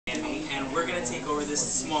we're going to take over this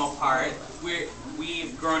small part.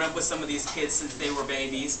 We've grown up with some of these kids since they were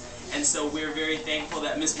babies, and so we're very thankful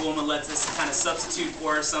that Miss Wilma lets us kind of substitute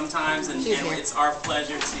for her sometimes, and it's our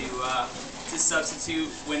pleasure to substitute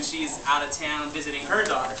when she's out of town visiting her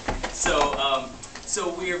daughter.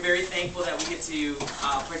 So we are very thankful that we get to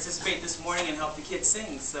participate this morning and help the kids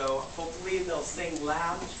sing. So hopefully they'll sing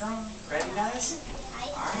loud and strong. Ready, guys?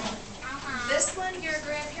 All right. This one, your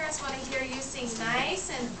grandparents want to hear you sing nice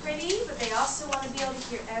and pretty, but they also want to be able to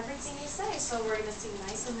hear everything you say. So we're going to sing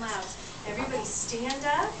nice and loud. Everybody stand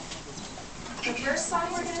up. The first song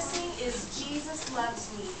we're going to sing is Jesus Loves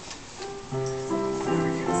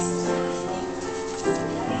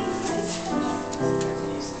Me.